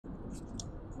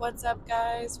What's up,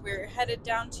 guys? We're headed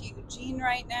down to Eugene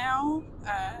right now,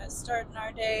 starting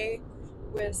our day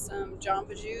with some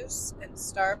Jamba Juice and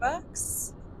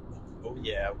Starbucks. Oh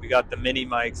yeah, we got the mini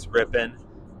mics ripping.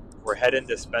 We're heading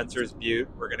to Spencer's Butte.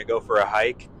 We're gonna go for a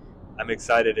hike. I'm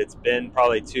excited. It's been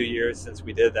probably 2 years since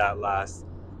we did that last.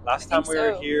 I Last time think we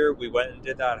were so. here, we went and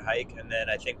did that hike, and then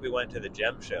I think we went to the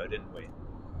gem show, didn't we?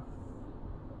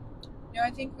 No, I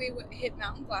think we hit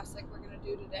Mountain Glass like we're going to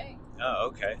do today. Oh,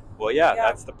 okay. Well, yeah, Yeah.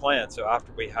 that's the plan. So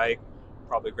after we hike,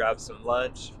 probably grab some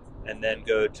lunch, and then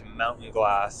go to Mountain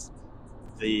Glass,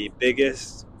 the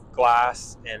biggest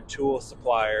glass and tool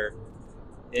supplier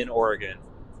in Oregon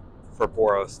for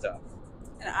Boro stuff.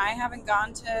 And I haven't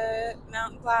gone to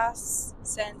Mountain Glass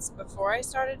since before I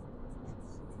started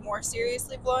more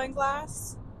seriously blowing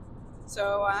glass.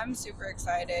 So I'm super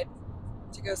excited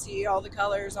to go see all the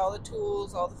colors, all the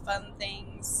tools, all the fun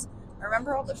things. I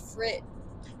remember all the frit.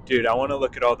 Dude, I want to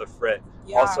look at all the frit.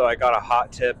 Yeah. Also, I got a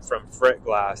hot tip from Frit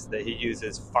Glass that he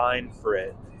uses fine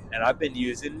frit, and I've been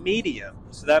using medium.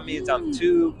 So that means I'm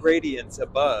 2 gradients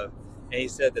above. And he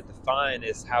said that the fine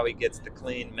is how he gets the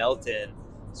clean melt in,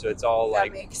 so it's all That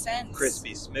like makes sense.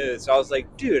 crispy smooth. So I was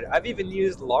like, dude, I've even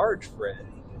used large frit.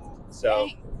 So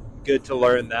Dang. good to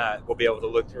learn that. We'll be able to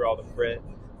look through all the frit.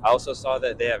 I also saw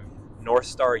that they have North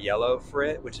Star Yellow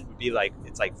frit, which would be like,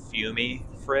 it's like fumey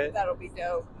frit. That'll be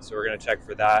dope. So we're gonna check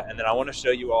for that, and then I want to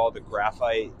show you all the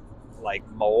graphite like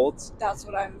molds. That's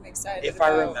what I'm excited If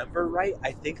about. I remember right,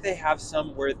 I think they have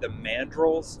some where the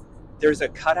mandrels, there's a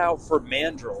cutout for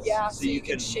mandrels, Yeah, so you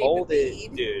can shape mold a it.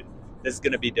 bead. Dude, this is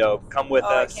gonna be dope. Come with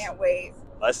us. I can't wait.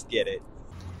 Let's get it.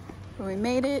 We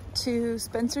made it to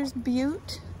Spencer's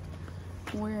Butte.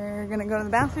 We're gonna go to the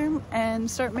bathroom and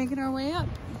start making our way up.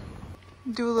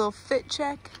 Do a little fit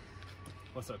check.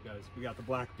 What's up, guys? We got the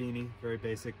black beanie, very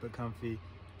basic but comfy.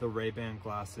 The Ray-Ban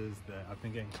glasses that I've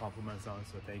been getting compliments on,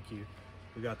 so thank you.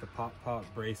 We got the Pop Pop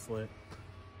bracelet.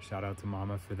 Shout out to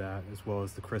Mama for that, as well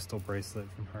as the crystal bracelet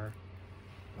from her.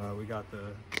 We got the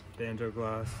banjo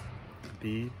glass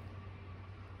bead.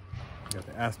 We got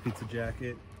the Ass Pizza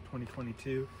jacket,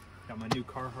 2022. Got my new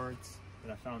Carhartts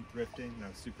that I found thrifting that I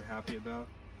was super happy about.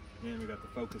 And we got the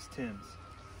Focus Tims.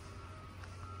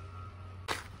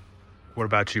 What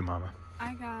about you, Mama?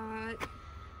 I got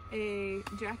a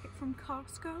jacket from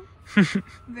Costco,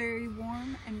 very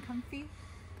warm and comfy.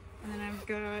 And then I've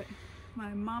got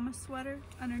my mama sweater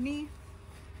underneath.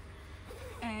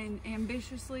 And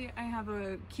ambitiously, I have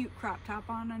a cute crop top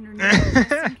on underneath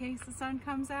just in case the sun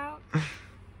comes out.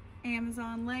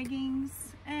 Amazon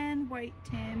leggings and white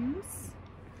Tims.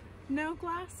 No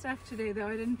glass stuff today though,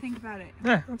 I didn't think about it.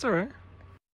 Yeah, that's all right.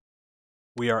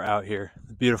 We are out here,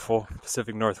 the beautiful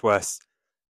Pacific Northwest,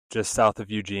 just south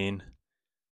of Eugene.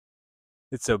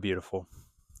 It's so beautiful.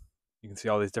 You can see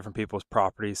all these different people's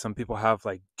properties. Some people have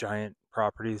like giant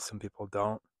properties, some people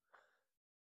don't.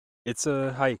 It's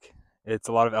a hike. It's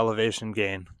a lot of elevation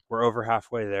gain. We're over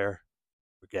halfway there.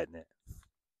 We're getting it.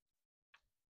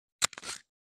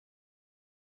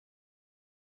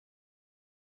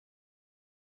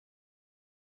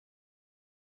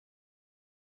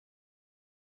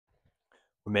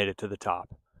 We made it to the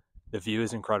top. The view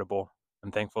is incredible.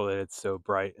 I'm thankful that it's so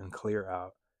bright and clear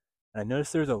out. And I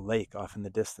noticed there's a lake off in the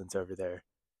distance over there.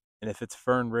 And if it's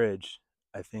Fern Ridge,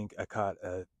 I think I caught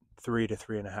a 3 to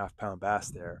 3.5 pound bass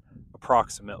there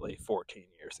approximately 14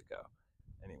 years ago.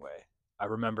 Anyway, I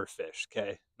remember fish,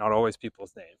 okay? Not always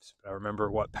people's names, but I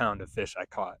remember what pound of fish I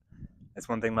caught. It's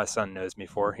one thing my son knows me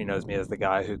for. He knows me as the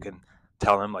guy who can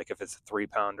tell him like if it's a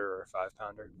 3-pounder or a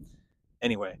 5-pounder.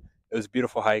 Anyway, it was a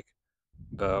beautiful hike.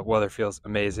 The weather feels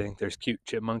amazing. There's cute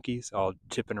chipmunkies all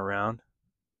chipping around.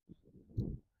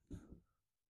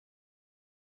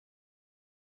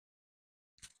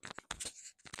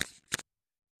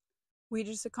 We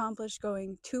just accomplished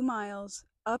going 2 miles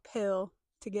uphill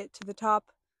to get to the top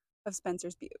of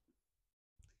Spencer's Butte.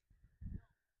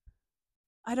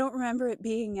 I don't remember it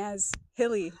being as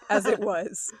hilly as it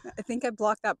was. I think I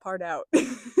blocked that part out.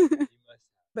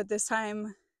 But this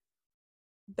time,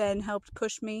 Ben helped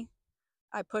push me.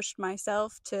 I pushed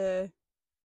myself to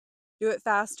do it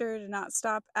faster, to not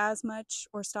stop as much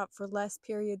or stop for less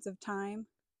periods of time.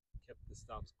 Kept the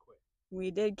stops quick. We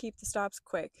did keep the stops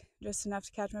quick, just enough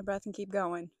to catch my breath and keep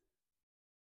going.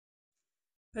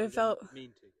 But it felt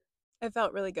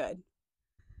really good.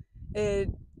 It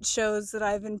shows that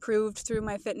I've improved through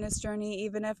my fitness journey.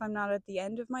 Even if I'm not at the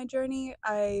end of my journey,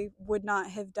 I would not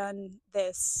have done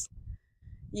this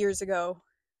years ago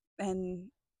and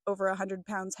over 100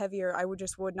 pounds heavier. I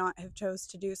would not have chose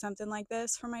to do something like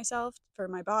this for myself, for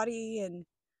my body, and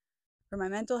for my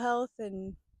mental health,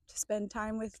 and to spend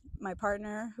time with my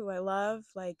partner who I love.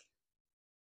 Like,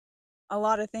 a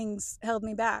lot of things held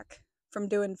me back from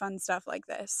doing fun stuff like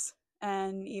this.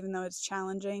 And even though it's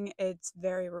challenging, it's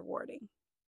very rewarding.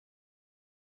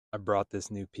 I brought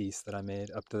this new piece that I made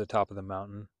up to the top of the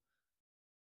mountain.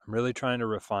 I'm really trying to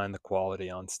refine the quality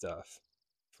on stuff.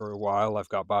 For a while, I've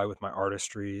got by with my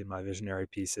artistry and my visionary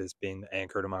pieces being the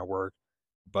anchor to my work,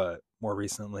 but more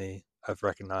recently, I've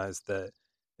recognized that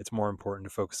it's more important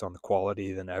to focus on the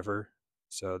quality than ever.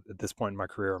 So at this point in my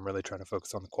career, I'm really trying to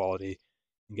focus on the quality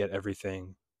and get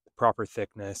everything the proper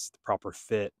thickness, the proper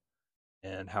fit,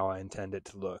 and how I intend it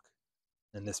to look.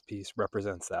 And this piece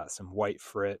represents that, some white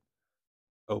frit,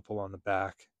 opal on the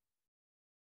back,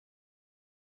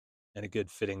 and a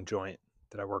good fitting joint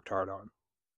that I worked hard on.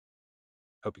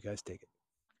 Hope you guys dig it.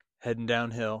 Heading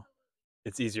downhill.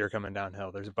 It's easier coming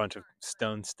downhill. There's a bunch of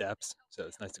stone steps, so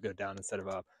it's nice to go down instead of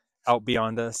up. Out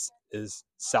beyond us is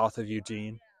south of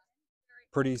Eugene.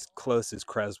 Pretty close is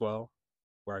Creswell,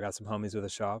 where I got some homies with a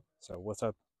shop. So what's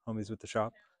up, homies with the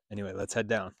shop? Anyway, let's head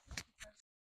down.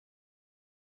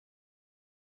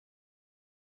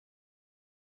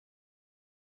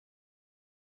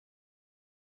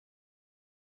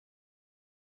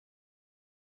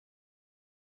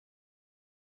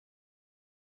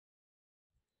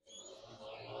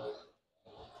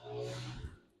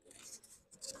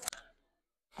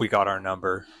 We got our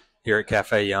number here at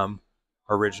Cafe Yum.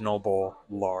 Original bowl,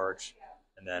 large,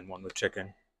 and then one with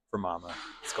chicken for Mama.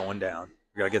 It's going down.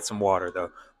 We gotta get some water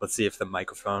though. Let's see if the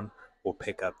microphone will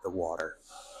pick up the water.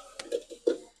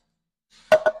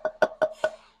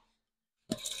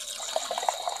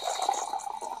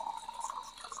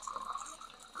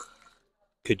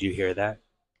 Could you hear that?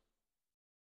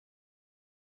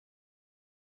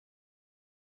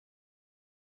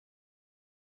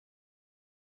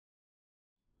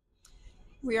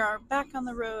 We are back on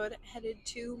the road, headed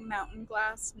to Mountain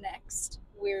Glass next.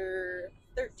 We're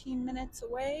 13 minutes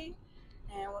away,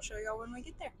 and we'll show y'all when we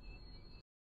get there.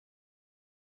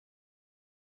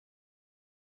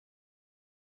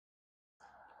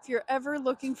 If you're ever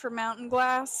looking for Mountain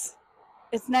Glass,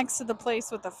 it's next to the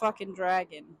place with the fucking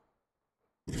dragon.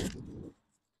 The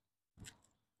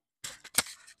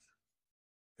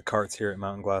carts here at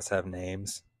Mountain Glass have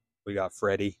names. We got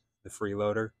Freddy, the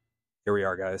freeloader. Here we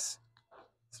are, guys.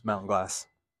 It's Mountain Glass.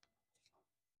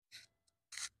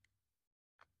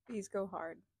 These go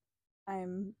hard.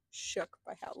 I'm shook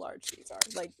by how large these are.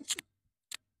 Like,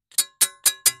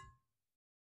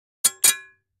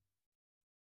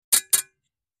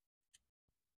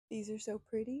 these are so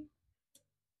pretty.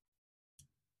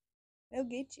 They'll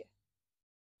get you.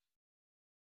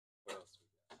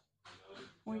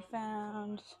 We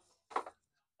found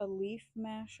a leaf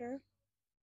masher.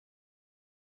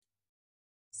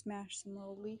 Smash some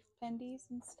little leaf pendies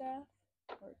and stuff,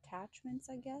 or attachments,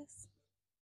 I guess.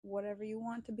 Whatever you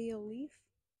want to be a leaf.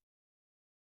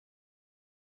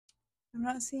 I'm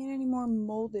not seeing any more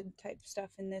molded type stuff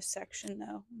in this section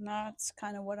though. That's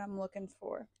kind of what I'm looking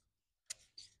for.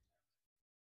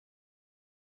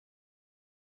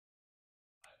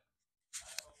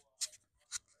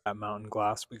 At Mountain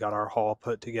Glass, we got our haul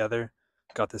put together.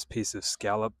 Got this piece of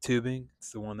scallop tubing.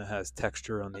 It's the one that has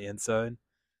texture on the inside.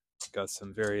 Got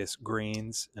some various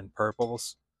greens and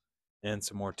purples and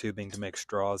some more tubing to make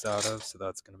straws out of, so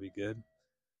that's going to be good.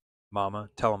 Mama,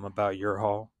 tell them about your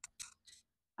haul.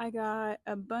 I got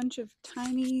a bunch of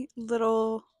tiny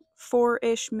little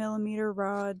 4-ish millimeter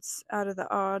rods out of the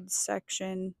odds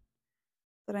section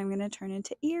that I'm going to turn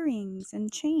into earrings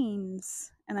and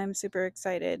chains. And I'm super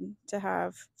excited to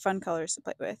have fun colors to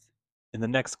play with. In the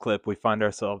next clip, we find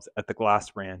ourselves at the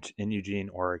Glass Ranch in Eugene,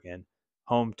 Oregon,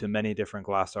 home to many different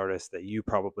glass artists that you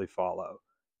probably follow.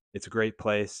 It's a great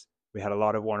place. We had a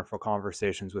lot of wonderful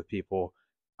conversations with people.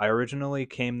 I originally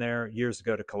came there years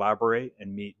ago to collaborate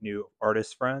and meet new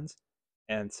artist friends.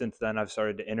 And since then, I've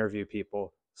started to interview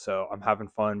people. So I'm having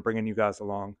fun bringing you guys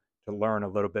along to learn a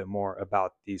little bit more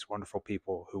about these wonderful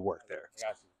people who work there.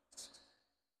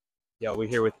 Yeah, we're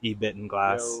here with E-Bitten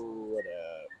Glass. Yo, what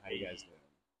up? How you guys doing?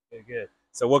 Good, good.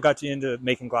 So what got you into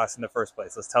making glass in the first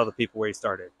place? Let's tell the people where you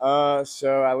started.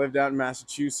 So I lived out in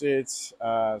Massachusetts,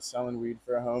 selling weed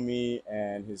for a homie,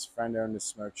 and his friend owned a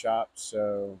smoke shop.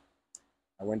 So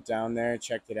I went down there,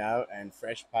 checked it out, and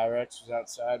Fresh Pyrex was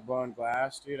outside blowing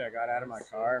glass. Dude, I got out of my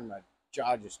car and my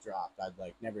jaw just dropped. I'd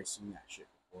never seen that shit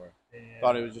before. Damn.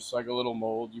 Thought it was just like a little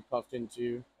mold you puffed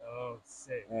into. Oh,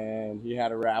 sick. And he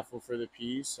had a raffle for the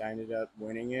piece. I ended up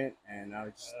winning it, and I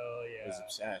was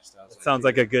obsessed. I was Sounds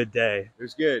like a good day. It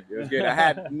was good. It was good. I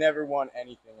had never won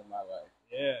anything in my life.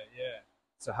 Yeah.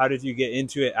 So how did you get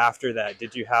into it after that?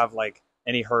 Did you have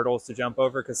any hurdles to jump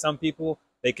over? Because some people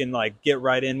they can like get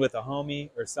right in with a homie,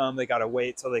 or some they gotta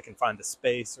wait till they can find the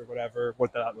space or whatever?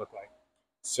 What did that look like?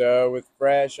 So with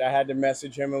Fresh, I had to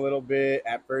message him a little bit.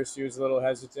 At first, he was a little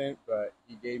hesitant, but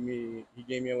he gave me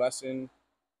a lesson,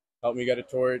 helped me get a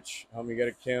torch, helped me get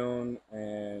a kiln,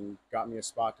 and got me a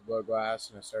spot to blow glass.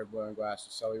 And I started blowing glass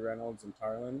to Sully Reynolds in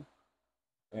Tarlin,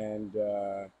 and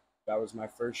that was my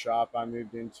first shop I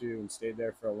moved into and stayed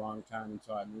there for a long time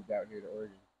until I moved out here to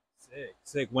Oregon. Sick,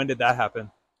 sick. When did that happen?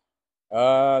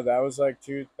 That was like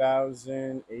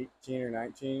 2018 or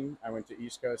 19. I went to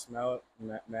East Coast Melt,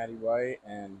 met Matty White,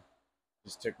 and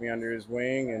just took me under his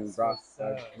wing and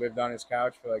lived on his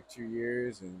couch for like 2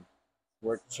 years and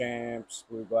worked champs,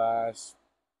 blew glass.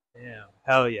 Damn,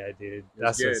 hell yeah, dude.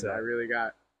 That's good. I really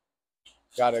got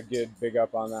a good big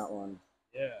up on that one.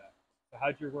 Yeah. So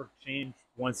how'd your work change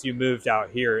once you moved out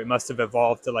here? It must have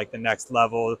evolved to like the next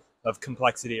level of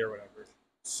complexity or whatever.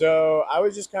 So I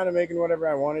was just kind of making whatever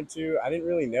I wanted to. I didn't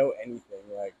really know anything.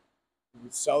 Like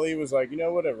Sully was like, you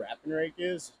know what a wrapping rake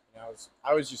is? And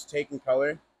I was just taking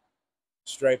color,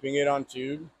 striping it on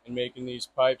tube, and making these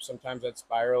pipes. Sometimes I'd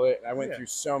spiral it. And I went through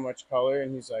so much color,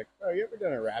 and he's like, "Oh, you ever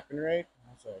done a wrapping rake?" And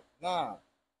I was like, "Nah."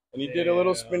 And he did a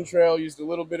little spin trail, used a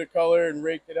little bit of color, and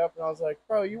raked it up. And I was like,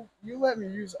 "Bro, you let me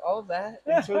use all that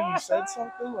until you said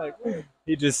something?" Like, what?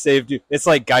 He just saved you. It's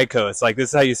like Geico. It's like, this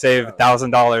is how you save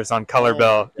 $1,000 on color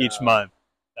bill each month.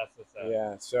 That's what's up.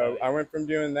 Yeah, so I went from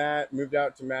doing that, moved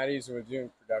out to Maddie's, and was doing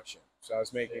production. So I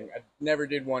was making, I never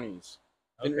did one-ease.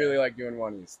 Didn't really like doing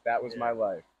one-ease. That was my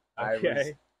life. I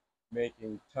was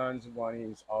making tons of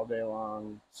one-ease all day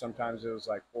long. Sometimes it was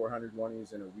like 400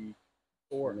 one-ease in a week.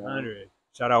 400. You know?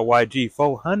 Shout out YG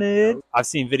 400. I've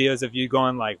seen videos of you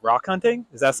going like rock hunting.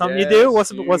 Is that something you do? What's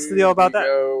the deal about that?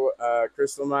 Go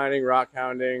crystal mining, rock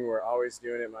hounding. We're always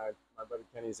doing it. My buddy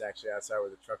Kenny's actually outside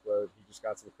with a truckload. He just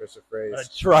got some crystal phrase.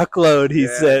 A truckload, he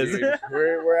says. Dude,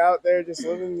 we're out there just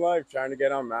living life, trying to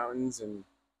get on mountains. And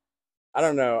I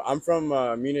don't know. I'm from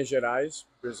Minas Gerais,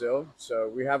 Brazil, so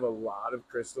we have a lot of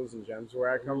crystals and gems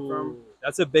where I come from.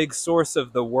 That's a big source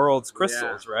of the world's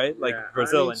crystals, right? Like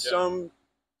Brazil and some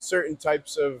certain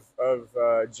types of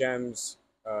gems,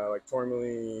 like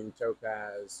tourmaline,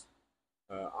 topaz,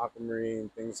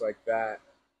 aquamarine, things like that.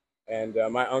 And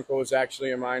my uncle was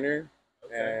actually a miner,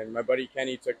 and my buddy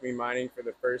Kenny took me mining for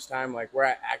the first time, like where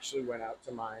I actually went out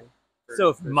to mine.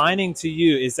 So mining to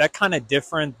you, is that kind of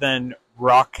different than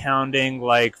rock hounding,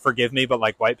 like, forgive me, but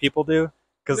like white people do?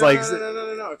 Because no, like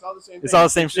no, it's all the same thing. It's all the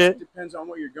same shit? It depends on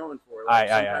what you're going for. Like,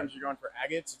 sometimes you're going for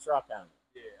agates, it's rock hounding.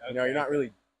 Yeah, you know, you're not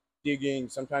really digging.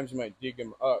 Sometimes you might dig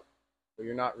them up, but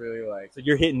you're not really like. So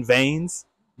you're hitting veins?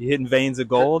 You hitting veins of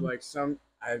gold? Like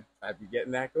I'd be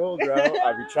getting that gold, bro.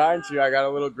 I'd be trying to. I got a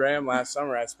little gram last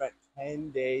summer. I spent 10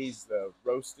 days though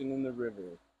roasting in the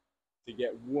river to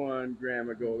get 1 gram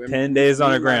of gold. 10 days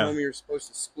on a gram. My homie were supposed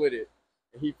to split it,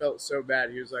 and he felt so bad.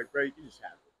 He was like, "Bro, you can just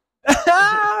have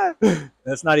it."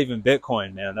 That's not even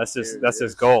Bitcoin, man. That's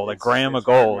just gold. A gram of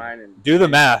gold. Do the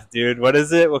math, dude. What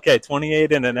is it? Okay,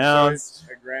 28 in an ounce.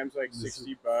 A gram's like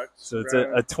 $60. So it's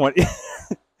a 20.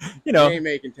 You know, you ain't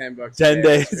making $10. 10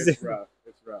 days. It's rough.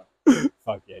 It's rough.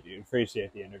 Fuck yeah, dude.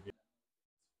 Appreciate the interview.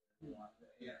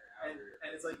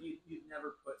 And it's like you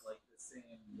never put like the same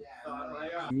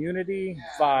community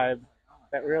vibe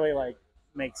that really like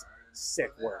makes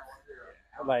sick work.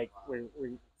 Like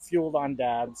we fueled on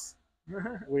dabs.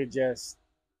 We just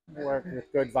work with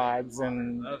good vibes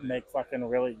and make fucking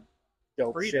really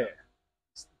dope Freedom. shit.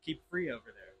 Just keep free over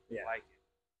there. Yeah. Like it.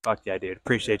 Fuck yeah, dude.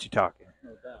 Appreciate you talking.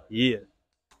 No doubt. Yeah.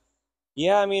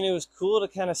 Yeah, I mean, it was cool to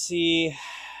kind of see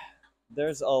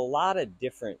there's a lot of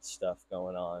different stuff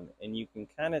going on, and you can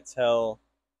kind of tell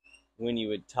when you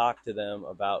would talk to them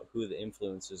about who the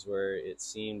influences were. It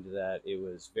seemed that it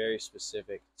was very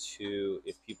specific to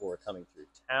if people were coming through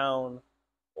town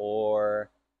or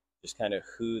just kind of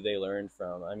who they learned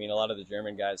from. I mean, a lot of the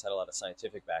German guys had a lot of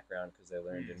scientific background because they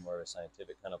learned in more of a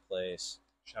scientific kind of place.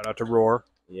 Shout out to Roar.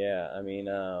 Yeah, I mean,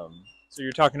 so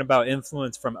you're talking about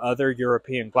influence from other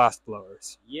European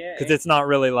glassblowers. yeah, Because it's not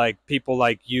really like people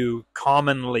like you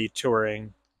commonly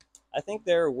touring. I think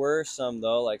there were some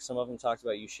though, like some of them talked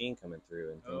about Eugene coming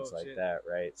through and things like shit. that,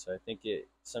 right? So I think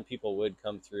some people would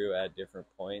come through at different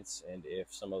points, and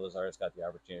if some of those artists got the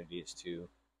opportunities to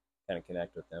kind of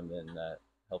connect with them, then that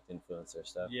helped influence their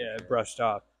stuff. Yeah, brushed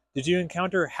off. Did you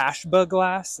encounter Hashba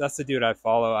Glass? That's the dude I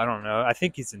follow. I don't know. I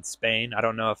think he's in Spain. I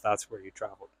don't know if that's where you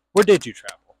traveled. Where did you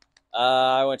travel?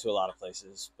 I went to a lot of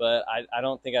places, but I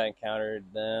don't think I encountered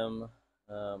them.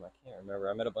 I can't remember.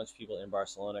 I met a bunch of people in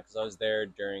Barcelona because I was there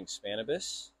during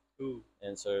Spanibus. Ooh.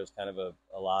 And so it was kind of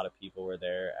a lot of people were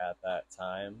there at that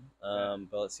time.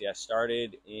 But let's see, I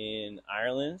started in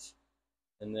Ireland,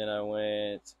 and then I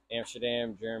went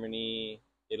Amsterdam, Germany,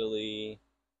 Italy,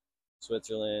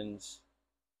 Switzerland.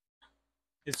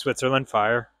 Is Switzerland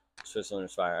fire? Switzerland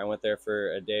was fire. I went there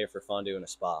for a day for fondue and a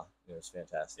spa. It was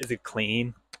fantastic. Is it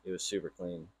clean? It was super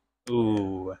clean.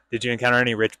 Ooh. Did you encounter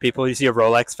any rich people? You see a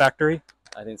Rolex factory?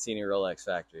 I didn't see any Rolex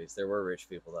factories. There were rich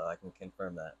people, though. I can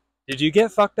confirm that. Did you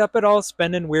get fucked up at all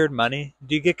spending weird money?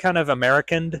 Do you get kind of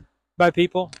Americaned by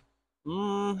people?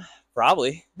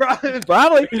 Probably.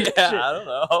 Probably. Yeah, I don't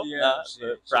know. Yeah,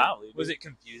 Probably. Was it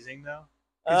confusing though?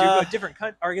 Because you go to different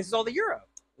countries. Or I guess it's all the euro.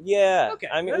 Yeah. Okay,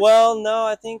 I mean, that's- well, no,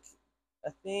 I think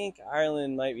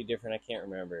Ireland might be different. I can't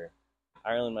remember.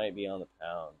 Ireland might be on the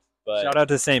pound. But Shout out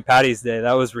to St. Patty's Day.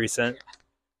 That was recent.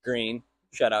 Green.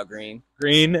 Shout out Green.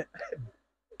 Green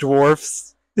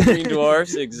dwarfs. Green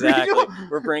dwarfs, exactly.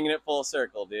 We're bringing it full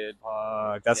circle, dude.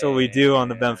 That's what we do on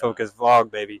the Ben Focus vlog,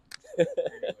 baby.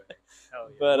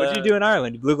 But What did you do in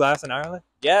Ireland? You blew glass in Ireland?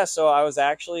 yeah, so it was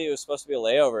supposed to be a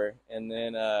layover, and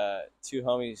then two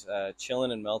homies,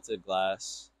 Chillin and Melted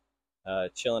Glass.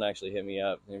 Chillin actually hit me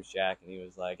up. His name's Jack, and he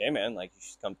was like, "Hey man, like you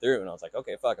should come through." And I was like,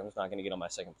 "Okay, fuck, I'm just not gonna get on my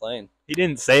second plane." He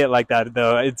didn't say it like that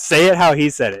though. Say it how he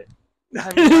said it.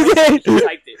 I mean, he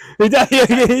typed it.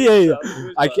 Yeah.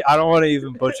 I don't want to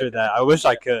even butcher that. I wish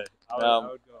I could. I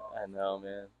know,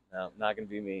 man. No, not gonna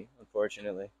be me,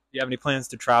 unfortunately. Do you have any plans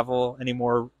to travel any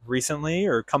more recently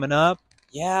or coming up?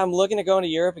 Yeah, I'm looking to go into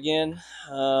Europe again.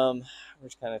 We're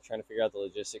just kind of trying to figure out the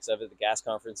logistics of it. The gas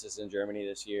conference is in Germany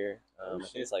this year. I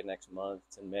think it's like next month.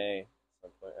 It's in May. At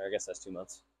some point. Or I guess that's 2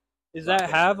 months. Does that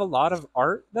have a lot of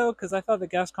art though? Because I thought the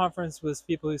gas conference was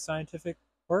people who scientific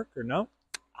work, or no?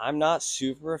 I'm not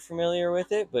super familiar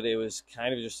with it, but it was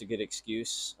kind of just a good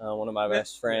excuse. One of my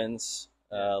best friends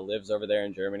lives over there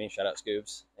in Germany. Shout out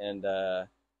Scoobs. And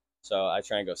so I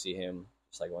try and go see him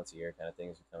just like once a year kind of thing.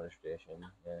 It's become a tradition.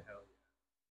 Yeah.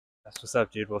 That's what's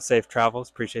up, dude. Well, safe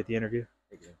travels. Appreciate the interview.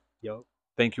 Thank you. Yo.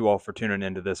 Thank you all for tuning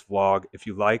into this vlog. If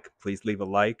you like, please leave a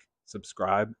like,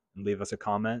 subscribe, and leave us a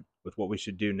comment with what we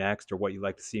should do next or what you'd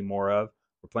like to see more of.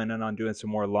 We're planning on doing some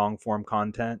more long form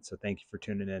content, so thank you for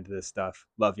tuning into this stuff.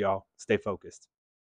 Love y'all. Stay focused.